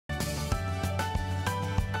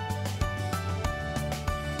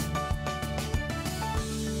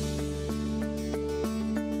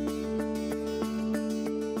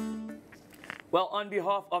Well, on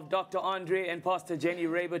behalf of Dr. Andre and Pastor Jenny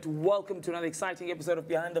Raybert, welcome to another exciting episode of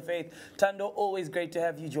Behind the Faith. Tando, always great to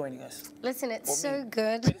have you joining us. Listen, it's so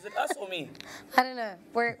good. Wait, is it us or me? I don't know.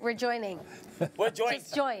 We're joining. We're joined.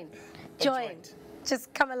 Just join. We're Join. joined.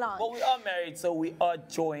 Just come along. Well, we are married, so we are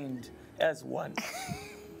joined as one.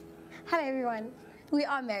 Hello, everyone. We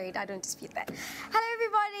are married. I don't dispute that. Hello,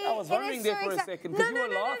 everybody. I was wondering there for a second because you were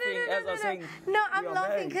laughing as I was saying. No, I'm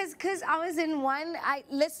laughing because I was in one.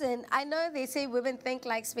 Listen, I know they say women think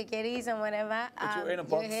like spaghettis and whatever. But you were in a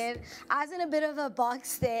box. I was in a bit of a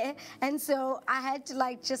box there, and so I had to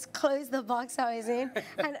like just close the box I was in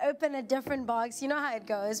and open a different box. You know how it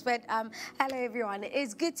goes. But hello, everyone.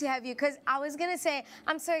 It's good to have you because I was gonna say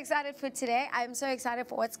I'm so excited for today. I'm so excited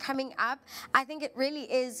for what's coming up. I think it really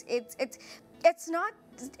is. It's not,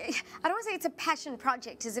 I don't want to say it's a passion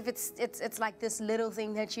project as if it's like this little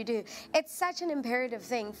thing that you do. It's such an imperative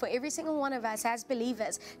thing for every single one of us as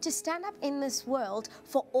believers to stand up in this world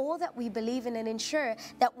for all that we believe in and ensure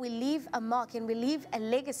that we leave a mark and we leave a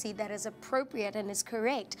legacy that is appropriate and is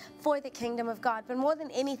correct for the kingdom of God. But more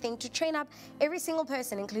than anything, to train up every single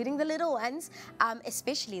person, including the little ones,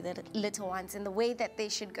 especially the little ones, in the way that they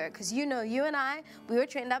should go. Because you know, you and I, we were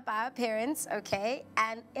trained up by our parents, okay?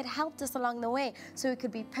 And it helped us along the way so we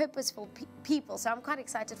could be purposeful people. So I'm quite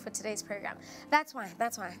excited for today's program. That's why.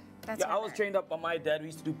 I was trained up by my dad. We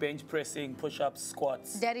used to do bench pressing, push-ups,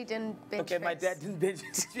 squats. Daddy didn't bench press. Okay, my dad didn't bench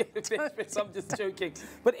press. I'm just joking.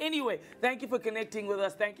 But anyway, thank you for connecting with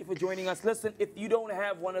us. Thank you for joining us. Listen, if you don't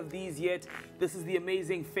have one of these yet, this is the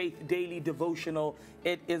Amazing Faith Daily Devotional.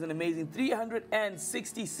 It is an amazing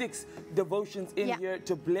 366 devotions in here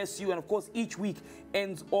to bless you. And of course, each week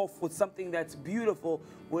ends off with something that's beautiful,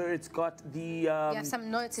 where it's got the some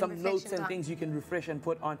notes and things you can refresh and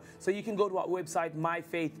put on. So you can go to our website,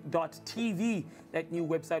 myfaith.tv. That new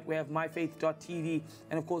website, we have myfaith.tv.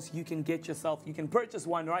 And of course, you can purchase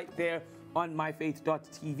one right there on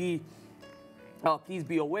myfaith.tv. Please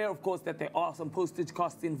be aware, of course, that there are some postage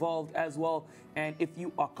costs involved as well. And if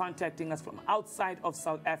you are contacting us from outside of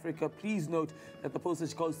South Africa, please note that the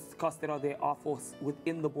postage costs that are there are for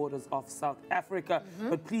within the borders of South Africa.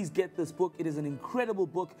 But please get this book. It is an incredible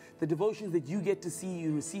book. The devotions that you get to see,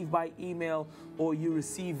 you receive by email or you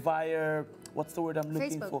receive via, what's the word I'm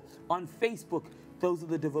looking for? On Facebook. Those are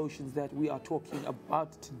the devotions that we are talking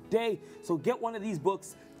about today. So get one of these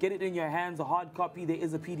books, get it in your hands, a hard copy. There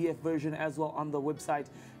is a PDF version as well on the website.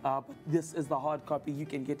 But this is the hard copy. You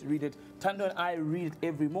can get to read it. Tando and I read it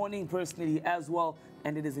every morning personally as well.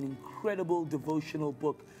 And it is an incredible devotional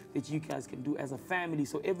book that you guys can do as a family.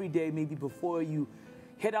 So every day, maybe before you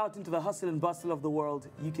head out into the hustle and bustle of the world,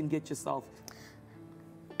 you can get yourself.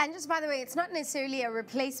 And just by the way, it's not necessarily a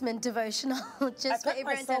replacement devotional, just for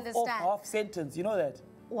everyone to understand. Off half sentence, you know that?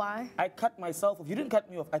 Why? I cut myself off. You didn't cut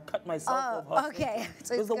me off. I cut myself off. Oh, okay.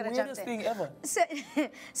 So it was the weirdest thing ever.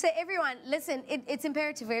 So everyone, listen, it's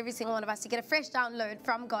imperative for every single one of us to get a fresh download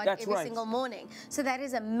from God every single morning. So that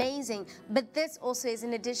is amazing. But this also is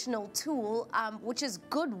an additional tool, which is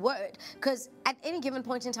good word. Because at any given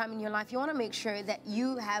point in time in your life, you want to make sure that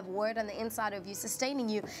you have word on the inside of you, sustaining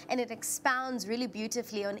you, and it expounds really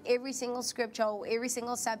beautifully on every single scripture or every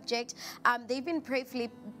single subject. They've been prayerfully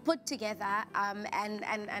put together,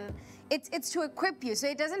 and it's to equip you. So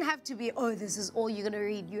it doesn't have to be, oh, this is all you're going to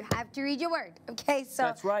read. You have to read your word, okay? So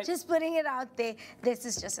that's right. Just putting it out there, this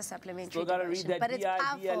is just a supplementary devotion. But it's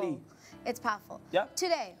powerful. It's powerful. Yeah.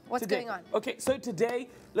 Today, what's going on? Okay, so today,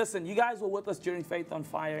 listen, you guys were with us during Faith on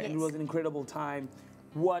Fire, and it was an incredible time.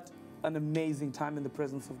 What an amazing time in the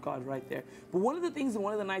presence of God right there. But one of the things in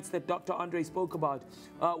one of the nights that Dr. Andre spoke about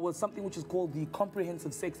was something which is called the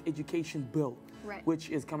Comprehensive Sex Education Bill,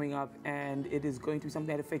 which is coming up, and it is going to be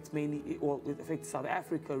something that affects it affects South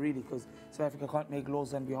Africa really, because South Africa can't make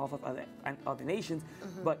laws on behalf of other nations.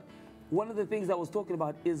 But one of the things I was talking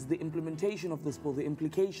about is the implementation of this bill, the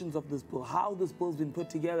implications of this bill, how this bill's been put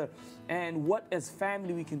together, and what as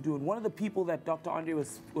family we can do. And one of the people that Dr. Andre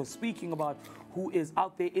was speaking about, who is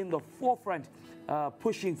out there in the forefront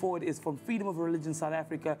pushing forward, is from Freedom of Religion South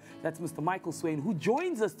Africa. That's Mr. Michael Swain, who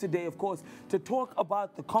joins us today, of course, to talk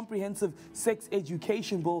about the Comprehensive Sex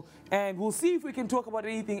Education Bill. And we'll see if we can talk about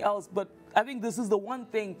anything else, but I think this is the one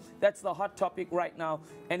thing that's the hot topic right now,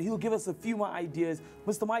 and he'll give us a few more ideas.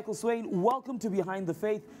 Mr. Michael Swain, welcome to Behind the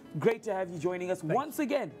Faith. Great to have you joining us once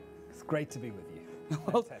again. It's great to be with you.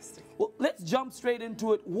 Fantastic. Well, let's jump straight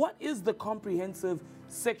into it. What is the Comprehensive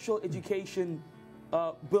Sexual Education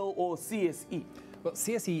Bill, or CSE? Well,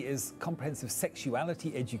 CSE is Comprehensive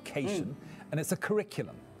Sexuality Education, and it's a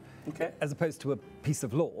curriculum. Okay. As opposed to a piece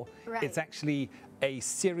of law. Right. It's actually a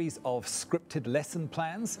series of scripted lesson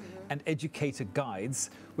plans and educator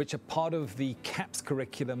guides, which are part of the CAPS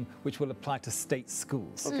curriculum, which will apply to state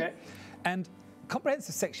schools. Okay. And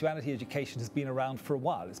comprehensive sexuality education has been around for a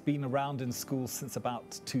while. It's been around in schools since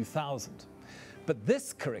about 2000. But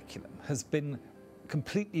this curriculum has been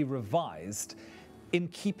completely revised in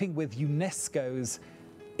keeping with UNESCO's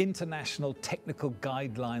international technical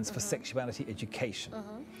guidelines for sexuality education.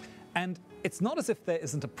 And it's not as if there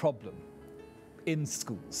isn't a problem in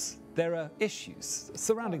schools. There are issues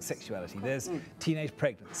surrounding sexuality. There's teenage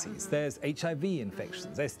pregnancies, there's HIV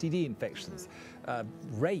infections, STD infections,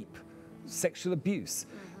 rape, sexual abuse.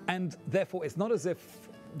 And therefore, it's not as if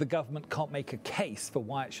the government can't make a case for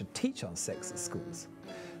why it should teach on sex at schools.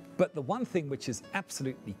 But the one thing which is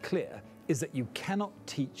absolutely clear is that you cannot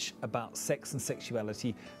teach about sex and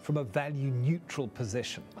sexuality from a value-neutral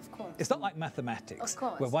position. Of course. It's not like mathematics, Of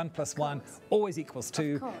course. where 1 + 1 always equals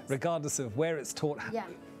 2, course. regardless of where it's taught. Yeah.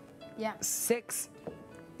 Yeah. Sex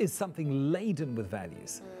is something laden with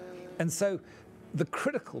values. And so the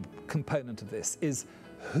critical component of this is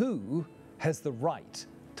who has the right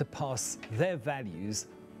to pass their values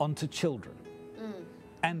onto children.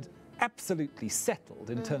 And absolutely settled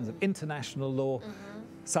in terms of international law,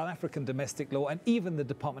 South African domestic law, and even the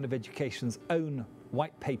Department of Education's own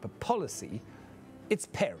white paper policy, it's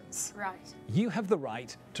parents. Right. You have the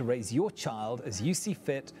right to raise your child as you see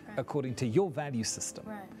fit according to your value system.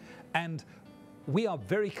 Right. And we are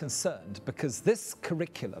very concerned because this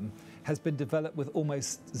curriculum has been developed with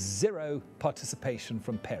almost zero participation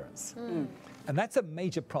from parents. And that's a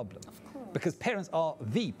major problem because parents are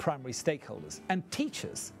the primary stakeholders and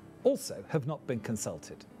teachers also have not been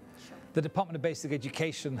consulted. The Department of Basic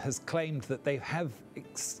Education has claimed that they have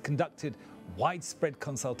conducted widespread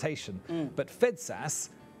consultation, but FEDSAS,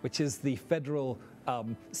 which is the federal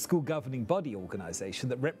school governing body organization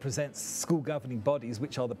that represents school governing bodies,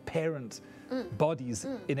 which are the parent bodies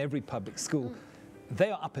in every public school,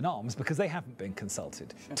 they are up in arms because they haven't been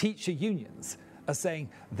consulted. Teacher unions are saying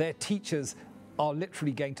their teachers are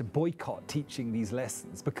literally going to boycott teaching these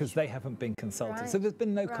lessons because they haven't been consulted. So there's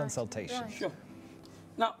been no consultation. Sure.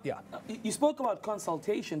 Now, you spoke about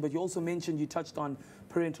consultation, but you also mentioned, you touched on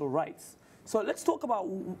parental rights. So let's talk about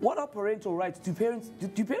what are parental rights? Do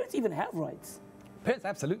parents even have rights? Parents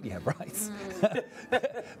absolutely have rights.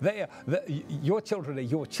 Your children are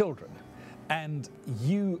your children. And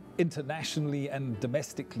you internationally and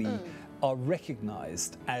domestically are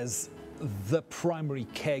recognized as the primary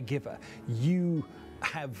caregiver. You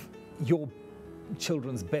have your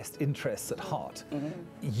children's best interests at heart.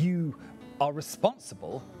 You are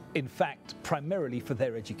responsible, in fact, primarily for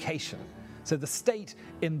their education. So the state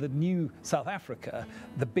in the new South Africa,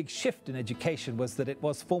 the big shift in education was that it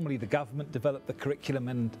was formerly the government developed the curriculum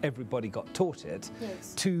and everybody got taught it,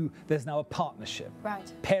 to there's now a partnership.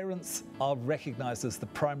 Right. Parents are recognized as the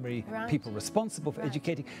primary people responsible for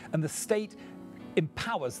educating, and the state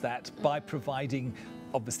empowers that by providing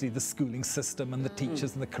obviously the schooling system and the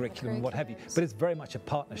teachers and the curriculum and what have you. But it's very much a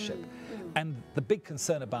partnership. And the big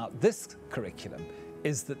concern about this curriculum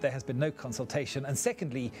is that there has been no consultation. And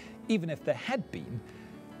secondly, even if there had been,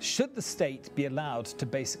 should the state be allowed to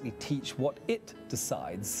basically teach what it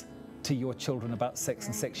decides to your children about sex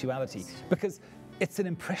and sexuality? Because it's an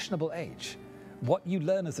impressionable age. What you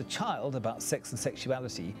learn as a child about sex and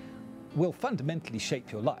sexuality will fundamentally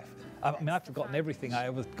shape your life. I mean, I've forgotten everything I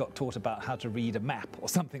ever got taught about how to read a map or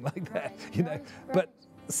something like that, you know. But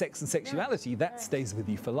sex and sexuality, that stays with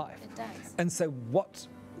you for life. It does. And so what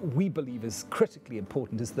we believe is critically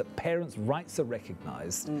important is that parents' rights are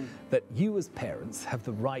recognized, that you as parents have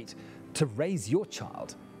the right to raise your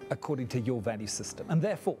child according to your value system. And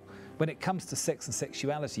therefore, when it comes to sex and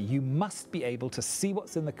sexuality, you must be able to see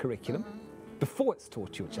what's in the curriculum before it's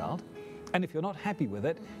taught to your child. And if you're not happy with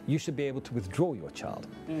it, you should be able to withdraw your child.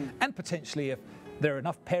 And potentially, if there are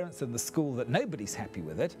enough parents in the school that nobody's happy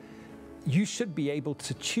with it, you should be able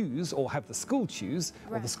to choose, or have the school choose,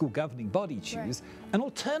 or the school governing body choose, an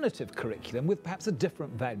alternative curriculum with perhaps a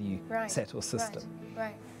different value set or system.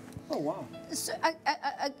 Right. Oh, wow. So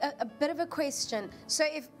a bit of a question. So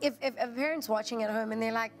if a parent's watching at home and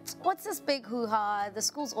they're like, what's this big hoo-ha? The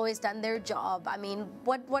school's always done their job. I mean,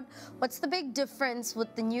 what's the big difference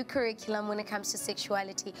with the new curriculum when it comes to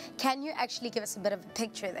sexuality? Can you actually give us a bit of a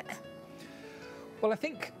picture there? Well, I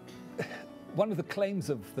think one of the claims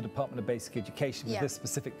of the Department of Basic Education with this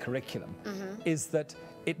specific curriculum is that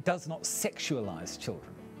it does not sexualize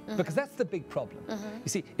children. Because that's the big problem. You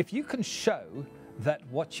see, if you can show that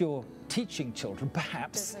what you're teaching children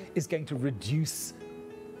perhaps is going to reduce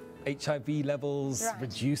HIV levels, Right.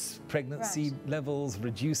 reduce pregnancy Right. levels,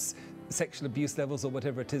 reduce sexual abuse levels, or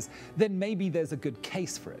whatever it is, then maybe there's a good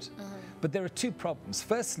case for it. But there are two problems.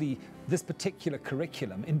 Firstly, this particular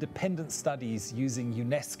curriculum, independent studies using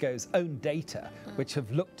UNESCO's own data, which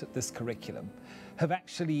have looked at this curriculum, have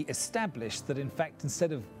actually established that, in fact,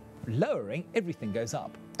 instead of lowering, everything goes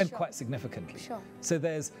up, and Sure. quite significantly. Sure. So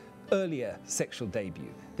there's earlier sexual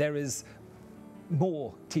debut. There is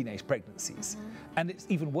more teenage pregnancies. And it's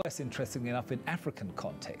even worse, interestingly enough, in African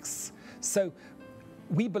contexts. So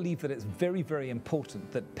we believe that it's very, very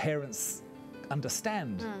important that parents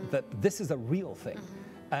understand that this is a real thing.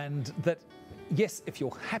 And that, yes, if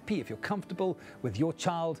you're happy, if you're comfortable with your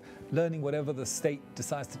child learning whatever the state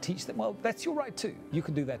decides to teach them, well, that's your right too. You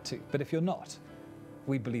can do that too. But if you're not,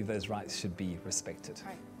 we believe those rights should be respected.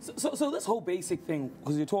 Right. So this whole basic thing,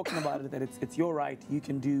 because you're talking about it, that it's your right, you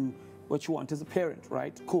can do what you want as a parent,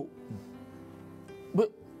 right? Cool.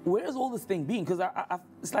 But where's all this thing being? Because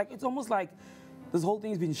it's almost like this whole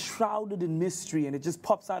thing's been shrouded in mystery, and it just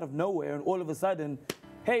pops out of nowhere, and all of a sudden,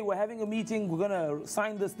 hey, we're having a meeting, we're gonna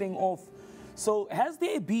sign this thing off. So has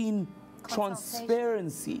there been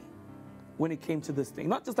transparency when it came to this thing?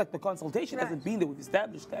 Not just like the consultation Right. hasn't been there, we've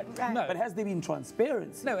established that, Right. No. but has there been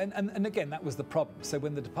transparency? No, and again, that was the problem. So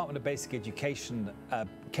when the Department of Basic Education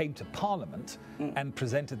came to Parliament and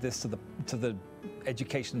presented this to the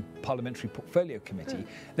Education Parliamentary Portfolio Committee,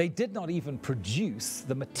 they did not even produce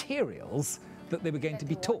the materials that they were going to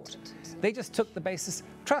be they taught. wanted. They just took the basis,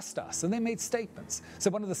 trust us, and they made statements. So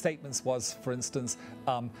one of the statements was, for instance,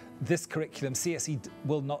 this curriculum, CSE,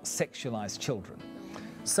 will not sexualize children.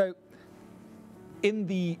 So in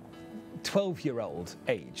the 12-year-old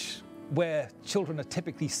age, where children are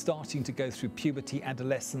typically starting to go through puberty,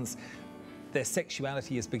 adolescence, their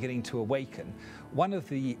sexuality is beginning to awaken, one of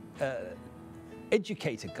the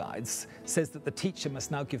educator guides says that the teacher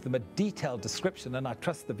must now give them a detailed description, and I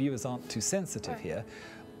trust the viewers aren't too sensitive here,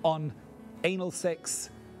 on anal sex,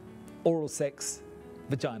 oral sex,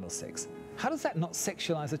 vaginal sex. How does that not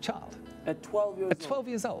sexualize a child? At 12 years At 12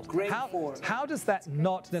 years old. Grade how, 4. How does that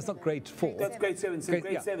not, that's not grade 4. That's grade 7, so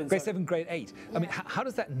grade 7. Grade sorry. 7, grade 8. I mean, Yeah. how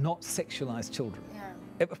does that not sexualize children?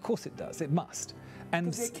 Yeah. Of course it does, it must. And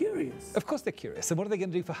Because they're curious. of course they're curious. And what are they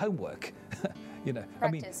going to do for homework? You know,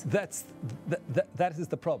 Practice. I mean, that is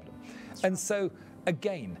the problem. And so,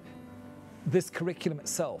 again, this curriculum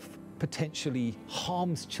itself potentially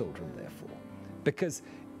harms children, therefore. Because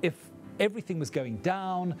if everything was going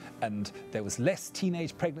down and there was less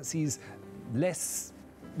teenage pregnancies, less,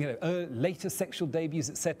 later sexual debuts,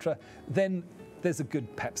 etc., then there's a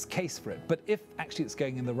good, perhaps, case for it. But if actually it's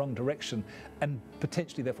going in the wrong direction and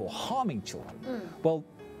potentially, therefore, harming children, well,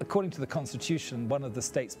 according to the Constitution, one of the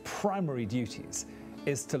state's primary duties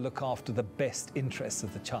is to look after the best interests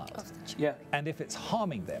of the child. Yeah. And if it's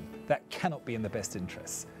harming them, that cannot be in the best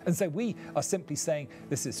interests. And so we are simply saying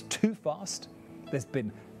this is too fast. There's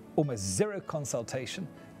been almost zero consultation.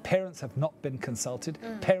 Parents have not been consulted.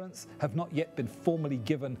 Parents have not yet been formally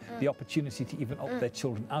given the opportunity to even opt their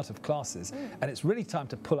children out of classes. And it's really time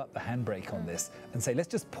to pull up the handbrake on this and say, let's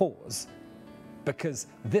just pause, because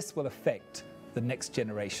this will affect the next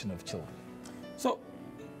generation of children. So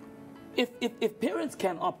if parents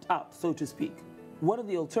can opt out, so to speak, what are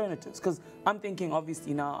the alternatives? Because I'm thinking,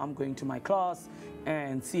 obviously, now I'm going to my class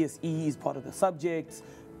and CSE is part of the subjects.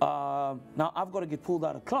 Now I've got to get pulled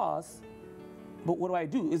out of class, but what do I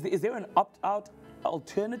do? Is there an opt-out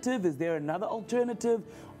alternative? Is there another alternative?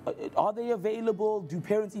 Are they available? Do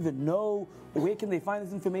parents even know? Where can they find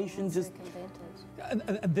this information? Just And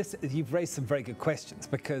this, you've raised some very good questions,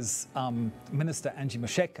 because Minister Angie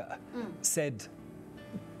Masheka said,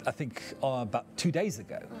 I think about 2 days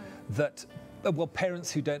ago, that well,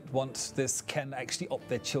 parents who don't want this can actually opt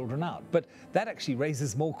their children out. But that actually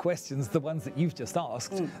raises more questions, the ones that you've just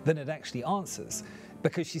asked, than it actually answers.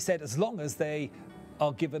 Because she said as long as they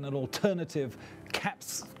are given an alternative,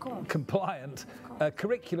 CAPS compliant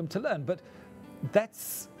curriculum to learn. But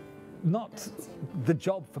that's not the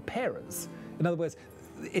job for parents. In other words,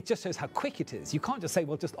 it just shows how quick it is. You can't just say,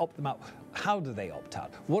 well, just opt them out. How do they opt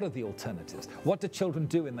out? What are the alternatives? What do children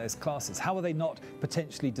do in those classes? How are they not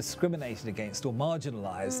potentially discriminated against or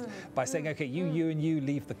marginalized by saying, okay, you and you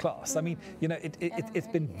leave the class? I mean, it's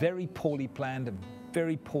been very poorly planned and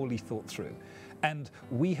very poorly thought through. And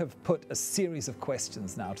we have put a series of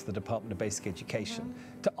questions now to the Department of Basic Education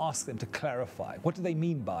to ask them to clarify. What do they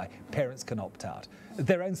mean by parents can opt out?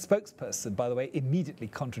 Their own spokesperson, by the way, immediately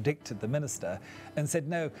contradicted the minister and said,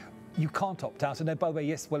 no, you can't opt out. And then, by the way,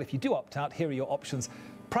 yes, well, if you do opt out, here are your options: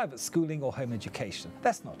 private schooling or home education.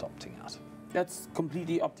 That's not opting out. that's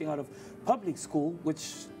completely opting out of public school,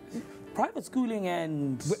 which private schooling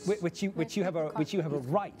and which you have a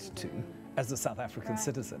right to as a South African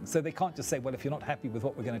citizen. So they can't just say, well, if you're not happy with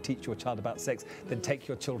what we're going to teach your child about sex, then take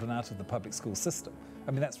your children out of the public school system.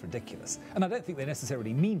 I mean, that's ridiculous. And I don't think they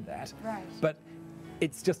necessarily mean that, but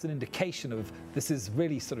it's just an indication of this is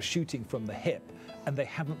really sort of shooting from the hip, and they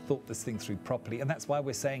haven't thought this thing through properly. And that's why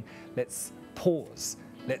we're saying, let's pause,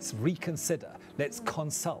 let's reconsider, let's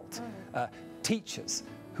consult. Teachers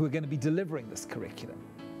who are going to be delivering this curriculum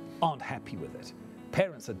aren't happy with it.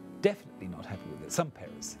 Parents are definitely not happy with it. Some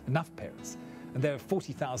parents, enough parents. And there are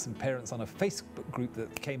 40,000 parents on a Facebook group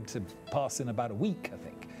that came to pass in about a week, I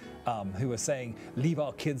think, who are saying, leave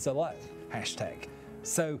our kids alone, hashtag.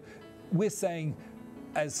 So we're saying,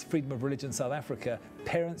 as Freedom of Religion South Africa,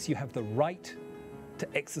 parents, you have the right to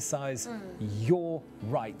exercise your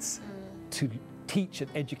rights to teach and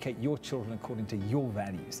educate your children according to your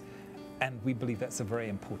values. And we believe that's a very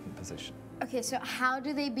important position. Okay, so how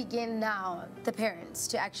do they begin now, the parents,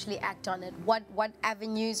 to actually act on it? What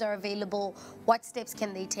avenues are available? What steps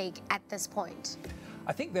can they take at this point?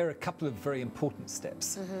 I think there are a couple of very important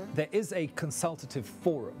steps. There is a consultative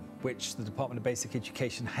forum which the Department of Basic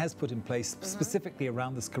Education has put in place specifically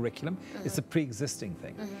around this curriculum. It's a pre-existing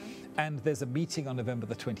thing. And there's a meeting on November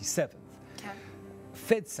the 27th.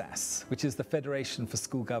 FEDSAS, which is the Federation for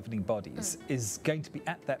School Governing Bodies, is going to be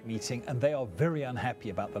at that meeting, and they are very unhappy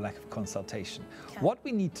about the lack of consultation. What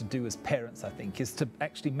we need to do as parents, I think, is to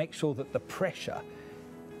actually make sure that the pressure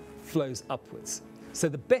flows upwards. So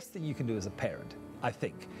the best thing you can do as a parent, I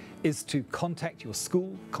think, is to contact your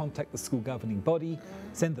school, contact the school governing body,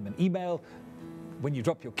 send them an email. When you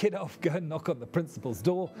drop your kid off, go and knock on the principal's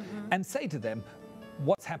door and say to them,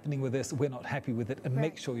 what's happening with this, we're not happy with it, and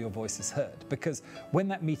make sure your voice is heard. Because when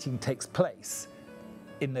that meeting takes place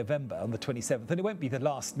in November on the 27th, and it won't be the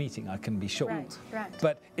last meeting, I can be sure,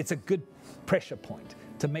 but it's a good pressure point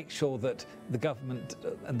to make sure that the government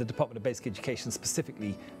and the Department of Basic Education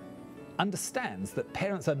specifically understands that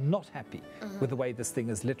parents are not happy with the way this thing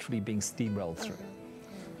is literally being steamrolled through.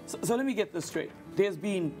 So let me get this straight. There's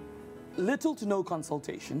been little to no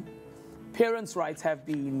consultation. Parents' rights have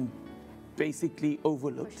been basically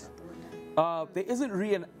overlooked. There isn't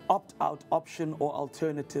really an opt-out option or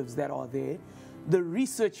alternatives that are there. The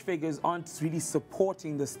research figures aren't really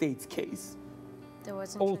supporting the state's case. There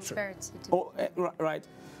wasn't transparency. Right.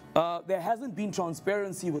 There hasn't been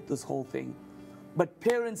transparency with this whole thing, but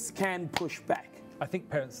parents can push back. I think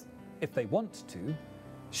parents, if they want to,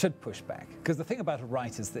 should push back. Because the thing about a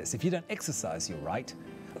right is this: if you don't exercise your right,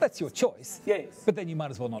 well, that's your choice. Yes. But then you might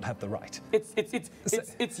as well not have the right.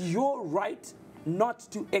 It's your right not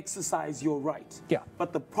to exercise your right. Yeah.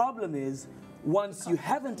 But the problem is, once you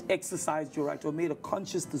haven't exercised your right or made a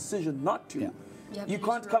conscious decision not to, you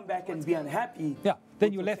can't come back and be unhappy. Yeah.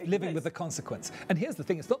 Then you're left living with the consequence. And here's the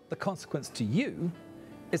thing: it's not the consequence to you;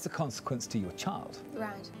 it's the consequence to your child.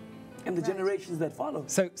 Right. And the generations that follow.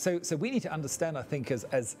 So we need to understand, I think,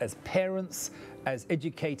 as parents, as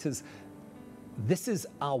educators, this is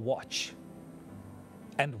our watch.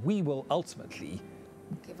 And we will ultimately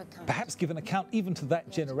perhaps give an account even to that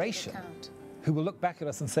generation who will look back at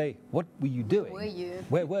us and say, what were you doing? Where were you?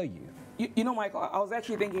 Where were you? You know, Mike, I was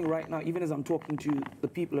actually thinking right now, even as I'm talking to the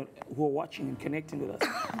people who are watching and connecting with us,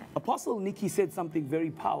 Apostle Nikki said something very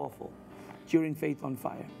powerful during Faith on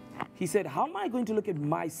Fire. He said, how am I going to look at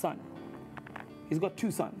my son? He's got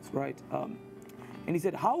 2 sons, right? And he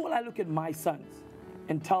said, how will I look at my sons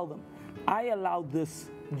and tell them, I allowed this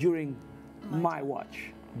during my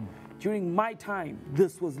watch. During my time,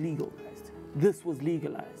 this was legalized. This was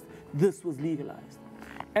legalized. This was legalized.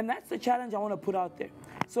 And that's the challenge I want to put out there.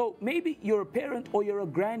 So maybe you're a parent or you're a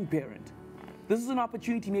grandparent. This is an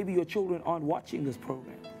opportunity. Maybe your children aren't watching this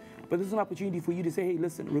program, but this is an opportunity for you to say, hey,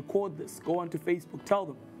 listen, record this. Go onto Facebook. Tell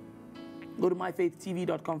them. Go to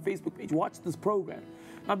myfaithtv.com Facebook page. Watch this program.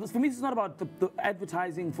 Now, for me, this is not about the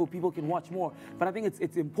advertising for people can watch more, but I think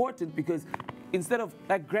it's important because instead of,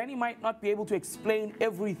 like, Granny might not be able to explain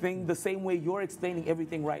everything the same way you're explaining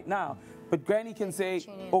everything right now, but Granny can say,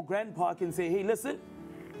 or Grandpa can say, hey, listen,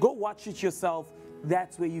 go watch it yourself.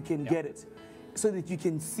 That's where you can get it, so that you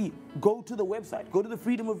can see it. Go to the website. Go to the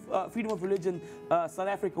Freedom of Religion South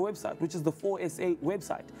Africa website, which is the 4SA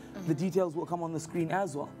website. The details will come on the screen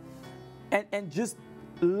as well. And just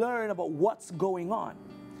learn about what's going on.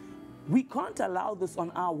 We can't allow this on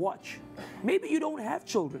our watch. Maybe you don't have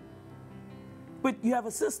children, but you have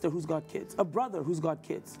a sister who's got kids, a brother who's got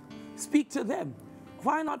kids. Speak to them.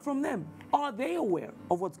 Find out from them. Are they aware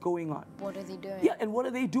of what's going on? What are they doing? Yeah, and what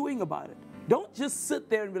are they doing about it? Don't just sit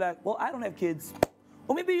there and be like, well, I don't have kids.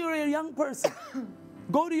 Or maybe you're a young person.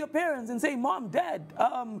 Go to your parents and say, Mom, Dad,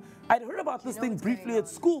 I'd heard about this thing briefly at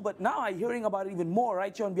school, but now I'm hearing about it even more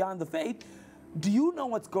right here on Beyond the Faith. Do you know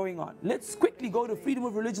what's going on? Let's quickly go to Freedom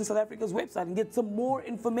of Religion South Africa's website and get some more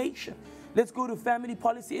information. Let's go to Family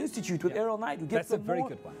Policy Institute with Errol Knight to get some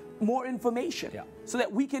more information so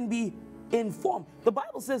that we can be informed. The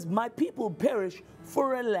Bible says, my people perish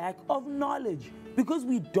for a lack of knowledge because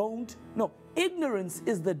we don't know. Ignorance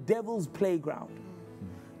is the devil's playground.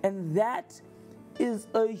 And that is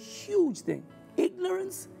a huge thing.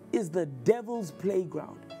 Ignorance is the devil's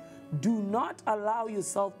playground. Do not allow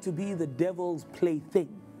yourself to be the devil's plaything.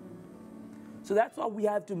 So that's why we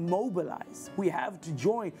have to mobilize. We have to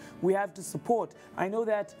join. We have to support. I know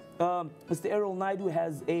that Mr. Errol Naidu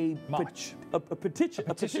has a petition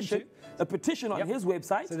on his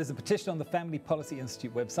website. So there's a petition on the Family Policy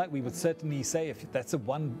Institute website. We would certainly say if that's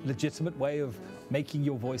one legitimate way of making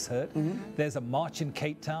your voice heard. There's a march in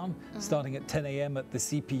Cape Town starting at 10 a.m. at the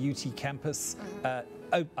CPUT campus.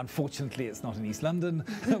 Unfortunately, it's not in East London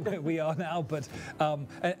where we are now, but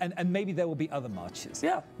and maybe there will be other marches.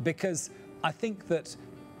 Yeah. Because I think that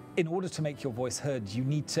in order to make your voice heard, you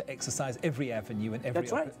need to exercise every avenue and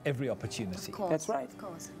every opportunity. Of course, that's right. Of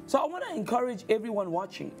course. So I want to encourage everyone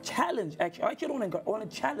watching. Challenge, actually. I want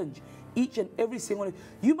to challenge each and every single one.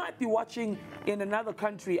 You might be watching in another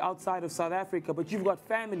country outside of South Africa, but you've got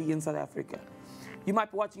family in South Africa. You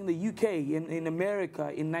might be watching in the UK, in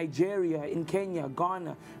America, in Nigeria, in Kenya,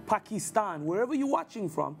 Ghana, Pakistan, wherever you're watching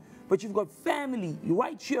from, but you've got family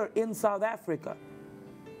right here in South Africa.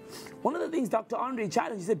 One of the things Dr. Andre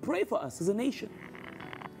challenged, he said, pray for us as a nation,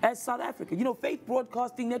 as South Africa. You know, Faith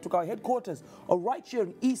Broadcasting Network, our headquarters, are right here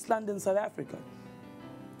in East London, South Africa.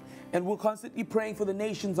 And we're constantly praying for the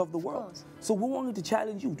nations of the world. So we wanted to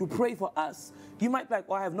challenge you to pray for us. You might be like,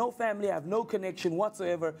 well, I have no family, I have no connection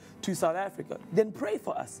whatsoever to South Africa. Then pray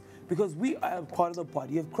for us, because we are part of the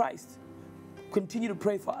body of Christ. Continue to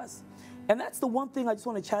pray for us. And that's the one thing I just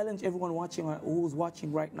want to challenge everyone watching, or who's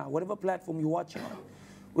watching right now, whatever platform you're watching on.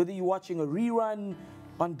 Whether you're watching a rerun,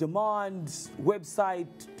 on demand, website,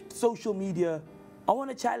 social media, I want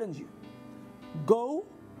to challenge you. Go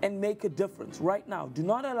and make a difference right now. Do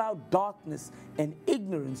not allow darkness and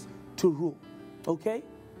ignorance to rule, okay?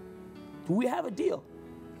 We have a deal.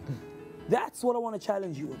 That's what I want to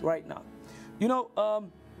challenge you with right now. You know,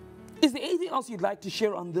 is there anything else you'd like to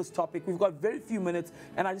share on this topic? We've got very few minutes,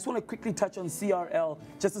 and I just want to quickly touch on CRL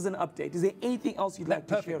just as an update. Is there anything else you'd like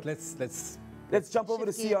to share? Let's jump over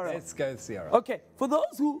to CRL. Let's go to CRL. Okay, for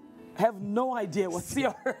those who have no idea what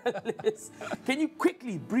CRL is, can you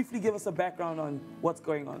quickly, briefly give us a background on what's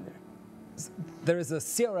going on there? There is a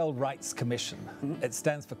CRL Rights Commission. It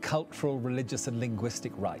stands for Cultural, Religious and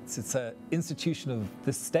Linguistic Rights. It's an institution of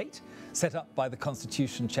the state set up by the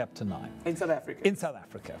Constitution, Chapter 9. In South Africa? In South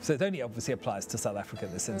Africa. So it only obviously applies to South Africa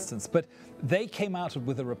in this instance. But they came out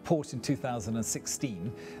with a report in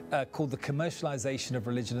 2016 called The Commercialization of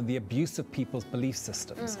Religion and the Abuse of People's Belief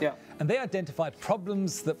Systems. And they identified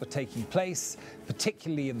problems that were taking place,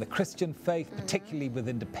 particularly in the Christian faith, particularly with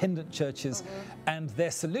independent churches. And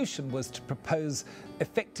their solution was to propose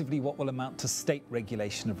effectively what will amount to state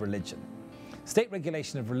regulation of religion. State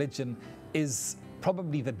regulation of religion is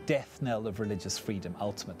probably the death knell of religious freedom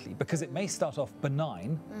ultimately, because it may start off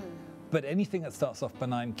benign, but anything that starts off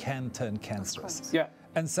benign can turn cancerous.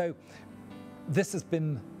 And so this has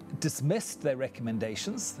been dismissed. Their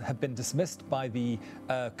recommendations have been dismissed by the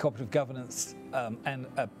Cooperative Governance and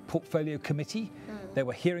Portfolio Committee. There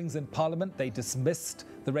were hearings in Parliament. They dismissed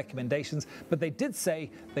the recommendations, but they did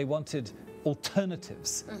say they wanted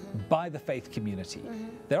alternatives by the faith community.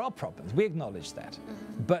 There are problems, we acknowledge that,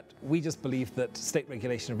 but we just believe that state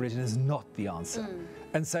regulation of religion is not the answer.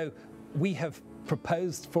 And so we have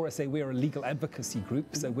proposed, for us, we're a legal advocacy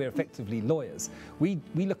group, so we're effectively lawyers. We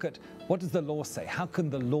look at what does the law say? How can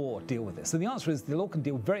the law deal with this? And the answer is the law can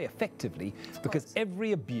deal very effectively, because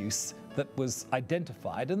every abuse that was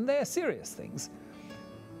identified, and they're serious things,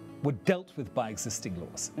 were dealt with by existing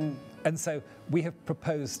laws. And so we have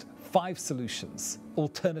proposed 5 solutions,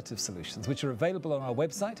 alternative solutions, which are available on our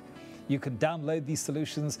website. You can download these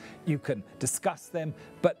solutions, you can discuss them,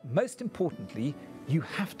 but most importantly, you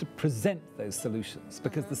have to present those solutions,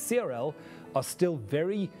 because the CRL are still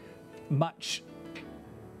very much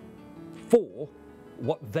for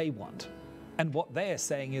what they want. And what they are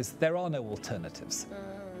saying is there are no alternatives.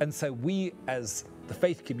 And so we, as the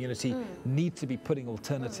faith community, need to be putting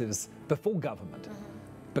alternatives before government,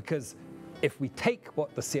 because if we take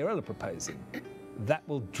what the CRL are proposing, that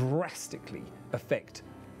will drastically affect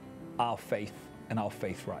our faith and our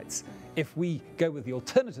faith rights. If we go with the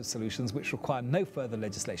alternative solutions, which require no further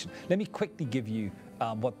legislation, let me quickly give you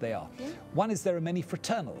what they are. One is there are many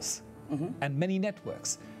fraternals and many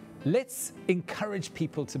networks. Let's encourage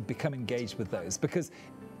people to become engaged with those, because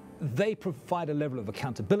they provide a level of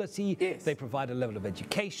accountability, they provide a level of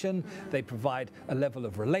education, they provide a level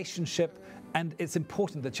of relationship, and it's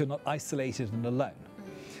important that you're not isolated and alone.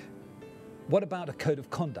 What about a code of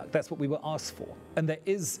conduct? That's what we were asked for. And there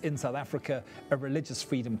is in South Africa a religious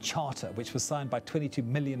freedom charter, which was signed by 22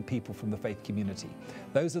 million people from the faith community.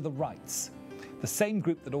 Those are the rights. The same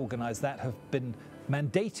group that organized that have been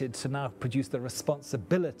mandated to now produce the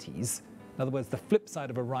responsibilities. In other words, the flip side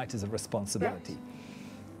of a right is a responsibility.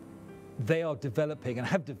 They are developing and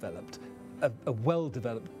have developed a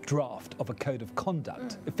well-developed draft of a code of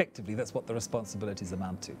conduct. Effectively, that's what the responsibilities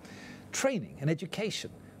amount to. Training and education.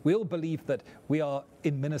 We all believe that we are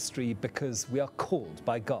in ministry because we are called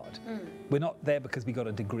by God. We're not there because we got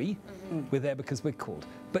a degree. We're there because we're called.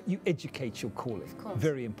 But you educate your calling,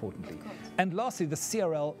 very importantly. And lastly, the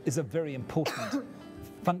CRL is a very important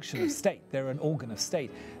function of state. They're an organ of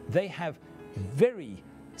state. They have very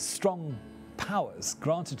strong powers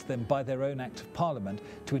granted to them by their own Act of Parliament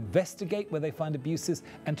to investigate where they find abuses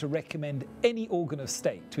and to recommend any organ of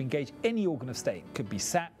state, to engage any organ of state. Could be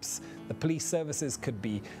SAPS, the police services, could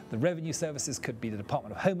be the revenue services, could be the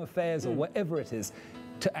Department of Home Affairs or whatever it is,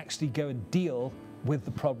 to actually go and deal with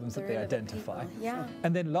the problems that they identify.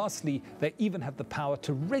 And then lastly, they even have the power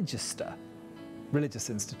to register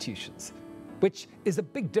religious institutions, which is a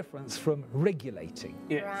big difference from regulating.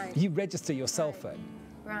 You register your cell phone.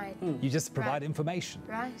 You just provide information.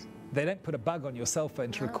 They don't put a bug on your cell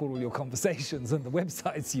phone to record all your conversations and the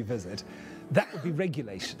websites you visit. That would be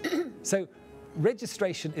regulation. So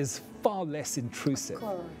registration is far less intrusive.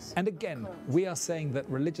 And again, we are saying that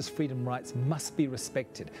religious freedom rights must be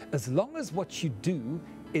respected. As long as what you do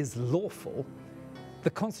is lawful,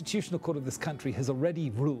 the Constitutional Court of this country has already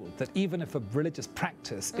ruled that even if a religious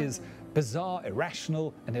practice is bizarre,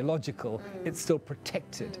 irrational, and illogical, it's still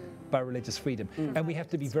protected by religious freedom. And we have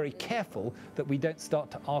to be very careful that we don't start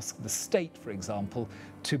to ask the state, for example,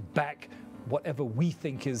 to back whatever we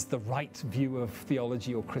think is the right view of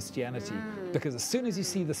theology or Christianity. Because as soon as you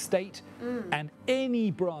see the state and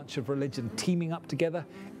any branch of religion teaming up together,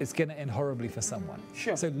 it's going to end horribly for someone.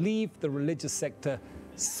 So leave the religious sector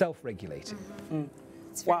self-regulating.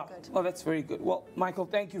 Wow. Well, that's very good. Well, Michael,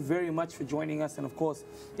 thank you very much for joining us. And of course,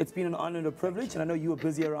 it's been an honor and a privilege. And I know you were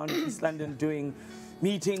busy around East London doing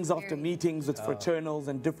meetings after meetings with fraternals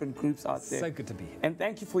and different groups out there. So good to be here. And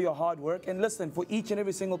thank you for your hard work. And listen, for each and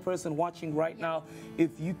every single person watching right now, if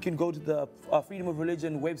you can go to the Freedom of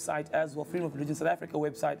Religion website as well, Freedom of Religion South Africa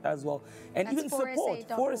website as well, and even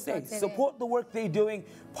support the work they're doing,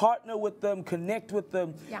 partner with them, connect with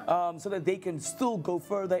them, so that they can still go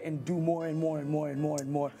further and do more and more and more and more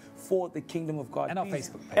and more for the kingdom of God. And our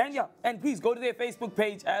Facebook page. And please go to their Facebook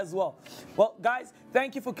page as well. Well, guys,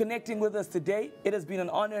 thank you for connecting with us today. It has been an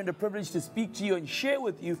honor and a privilege to speak to you and share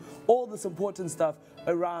with you all this important stuff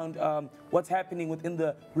around what's happening within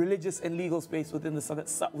the religious and legal space within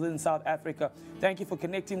South Africa. Thank you for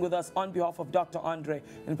connecting with us on behalf of Dr. Andre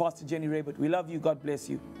and Pastor Jenny Raybert. We love you. God bless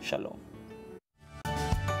you. Shalom.